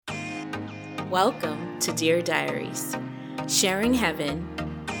Welcome to Dear Diaries, sharing heaven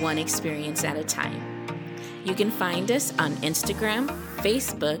one experience at a time. You can find us on Instagram,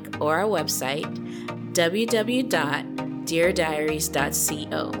 Facebook, or our website,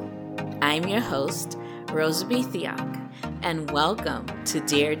 www.deardiaries.co. I'm your host, Roserbie Theoc, and welcome to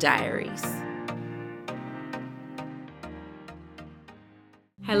Dear Diaries.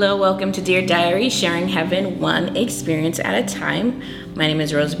 Hello, welcome to Dear Diaries, sharing heaven one experience at a time. My name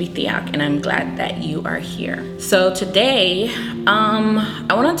is Roserbie Theoc, and I'm glad that you are here. So today, I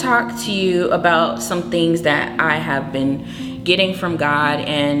want to talk to you about some things that I have been getting from God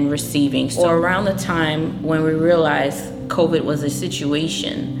and receiving. So around the time when we realized COVID was a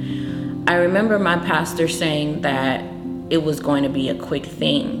situation, I remember my pastor saying that it was going to be a quick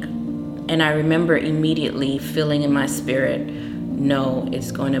thing. And I remember immediately feeling in my spirit, no,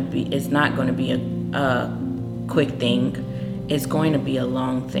 it's not going to be a quick thing. It's going to be a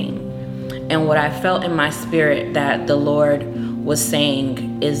long thing. And what I felt in my spirit that the Lord was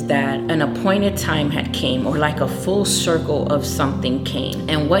saying is that an appointed time had came, or like a full circle of something came.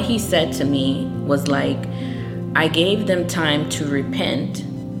 And what he said to me was like, I gave them time to repent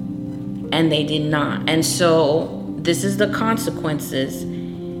and they did not. And so this is the consequences,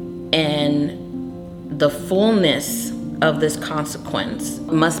 and the fullness of this consequence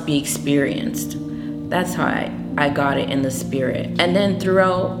must be experienced. That's how I got it in the spirit. And then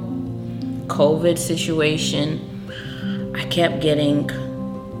throughout COVID situation, I kept getting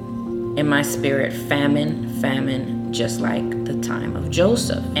in my spirit famine, just like the time of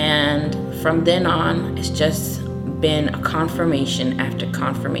Joseph. And from then on, it's just been a confirmation after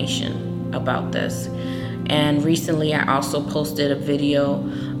confirmation about this. And recently I also posted a video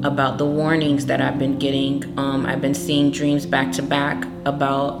about the warnings that I've been getting. I've been seeing dreams back to back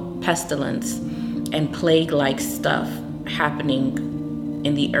about pestilence and plague-like stuff happening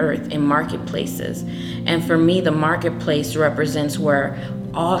in the earth, in marketplaces. And for me, the marketplace represents where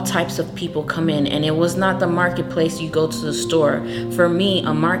all types of people come in. And it was not the marketplace you go to the store. For me,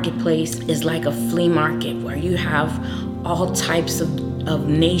 a marketplace is like a flea market where you have all types of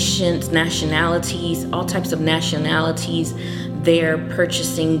nationalities there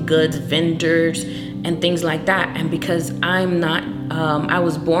purchasing goods, vendors, and things like that. And because I'm not, I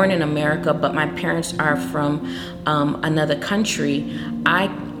was born in America, but my parents are from another country, I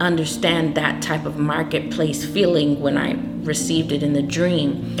understand that type of marketplace feeling when I received it in the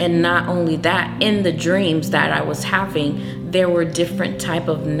dream. And not only that, in the dreams that I was having, there were different type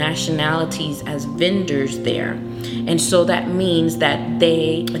of nationalities as vendors there. And so that means that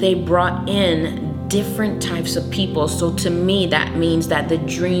they brought in different types of people. So to me, that means that the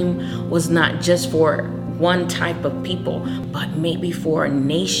dream was not just for one type of people, but maybe for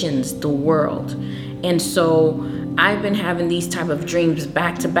nations, the world. And so I've been having these type of dreams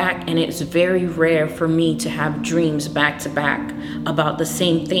back to back, and it's very rare for me to have dreams back to back about the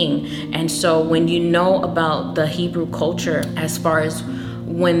same thing. And so when you know about the Hebrew culture, as far as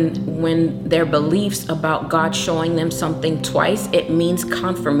when their beliefs about God showing them something twice, it means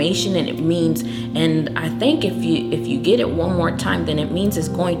confirmation, and and I think if you get it one more time, then it means it's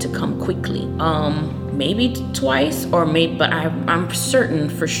going to come quickly. Maybe twice, or maybe, but I'm certain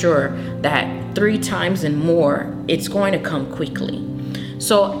for sure that 3 times and more, it's going to come quickly.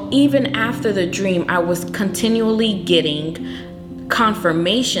 So even after the dream, I was continually getting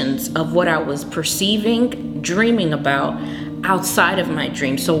confirmations of what I was perceiving, dreaming about outside of my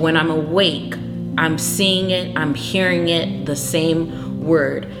dream. So when I'm awake, I'm seeing it, I'm hearing it, the same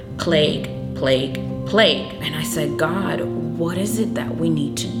word, plague, plague, plague. And I said, God, what is it that we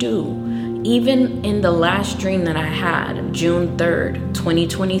need to do? Even in the last dream that I had, June 3rd,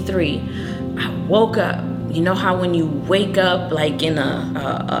 2023, I woke up. You know how when you wake up like in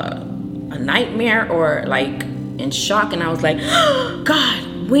a nightmare or like in shock, and I was like, oh,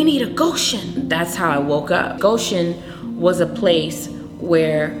 God, we need a Goshen. That's how I woke up. Goshen was a place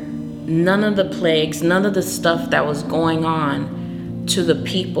where none of the plagues, none of the stuff that was going on to the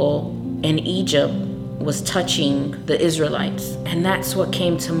people in Egypt was touching the Israelites. And that's what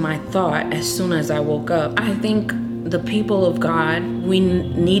came to my thought as soon as I woke up. I think the people of God, we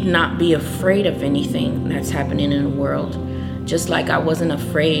need not be afraid of anything that's happening in the world. Just like I wasn't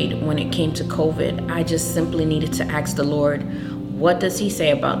afraid when it came to COVID, I just simply needed to ask the Lord, what does he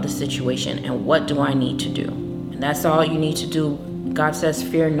say about the situation, and what do I need to do? And that's all you need to do. God says,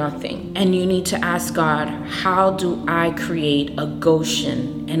 fear nothing. And you need to ask God, how do I create a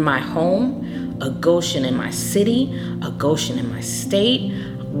Goshen in my home, a Goshen in my city, a Goshen in my state?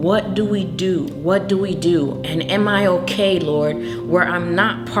 What do we do? What do we do? And am I okay, Lord, where I'm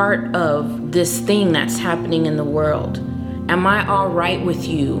not part of this thing that's happening in the world? Am I all right with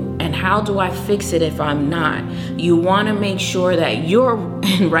you? And And how do I fix it if I'm not? You want to make sure that you're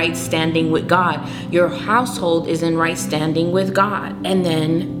in right standing with God. Your household is in right standing with God. And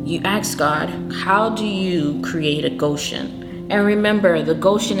then you ask God, how do you create a Goshen? And remember, the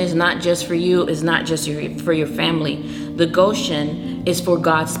Goshen is not just for you, it's not just for your family. The Goshen is for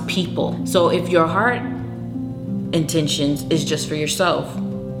God's people. So if your heart intentions is just for yourself,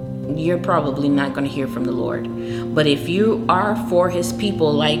 you're probably not going to hear from the Lord. But if you are for his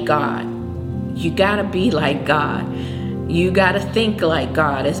people like God, you got to be like God. You got to think like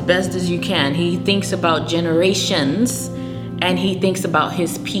God as best as you can. He thinks about generations and he thinks about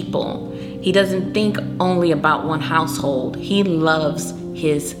his people. He doesn't think only about one household. He loves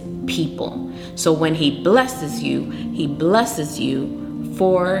his people. So when he blesses you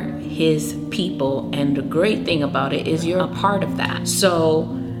for his people. And the great thing about it is you're a part of that.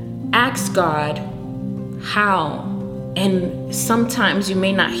 So ask God how. And sometimes you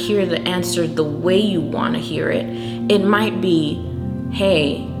may not hear the answer the way you want to hear it. It might be,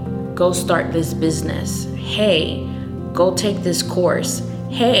 hey, go start this business. Hey, go take this course.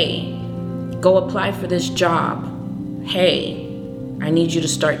 Hey, go apply for this job. Hey, I need you to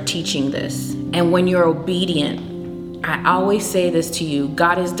start teaching this. And when you're obedient, I always say this to you,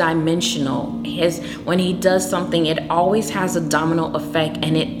 God is dimensional. When he does something, it always has a domino effect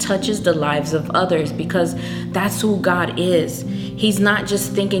and it touches the lives of others, because that's who God is. He's not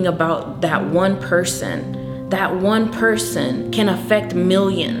just thinking about that one person. That one person can affect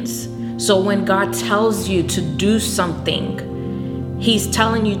millions. So when God tells you to do something, he's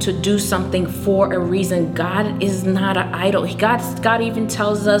telling you to do something for a reason. God is not an idol. God even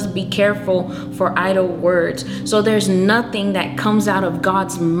tells us, be careful for idle words. So there's nothing that comes out of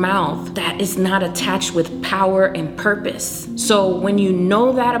God's mouth that is not attached with power and purpose. So when you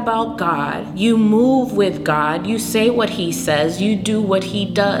know that about God, you move with God, you say what he says, you do what he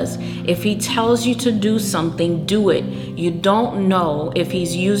does. If he tells you to do something, do it. You don't know if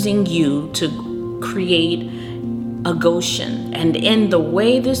he's using you to create a Goshen. And in the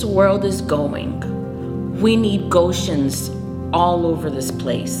way this world is going, we need Goshens all over this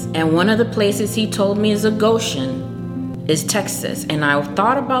place. And one of the places he told me is a Goshen is Texas. And I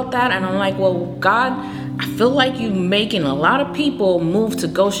thought about that and I'm like, well, God, I feel like you making a lot of people move to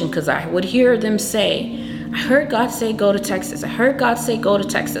Goshen, because I would hear them say, I heard God say go to Texas. I heard God say go to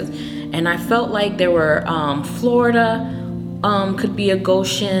Texas. And I felt like there were Florida could be a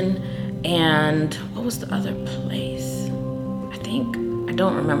Goshen, and what was the other place? I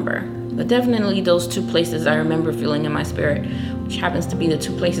don't remember, but definitely those two places I remember feeling in my spirit, which happens to be the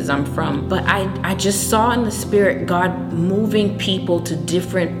two places I'm from. But I just saw in the spirit God moving people to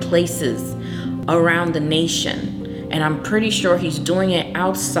different places around the nation. And I'm pretty sure he's doing it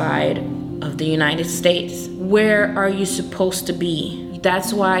outside of the United States. Where are you supposed to be?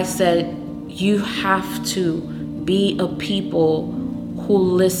 That's why I said you have to be a people who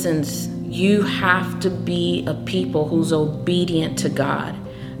listens. You have to be a people who's obedient to God,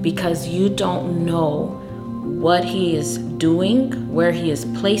 because you don't know what he is doing, where he is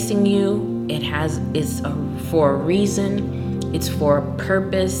placing you. It's for a reason. It's for a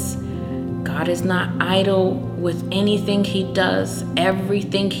purpose. God is not idle with anything he does.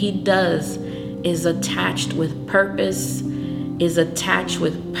 Everything he does is attached with purpose, is attached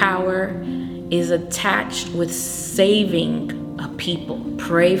with power, is attached with saving a people.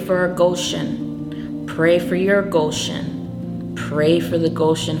 Pray for a Goshen. Pray for your Goshen. Pray for the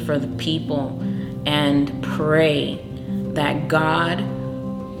Goshen for the people, and pray that God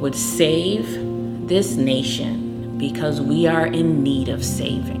would save this nation, because we are in need of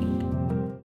saving.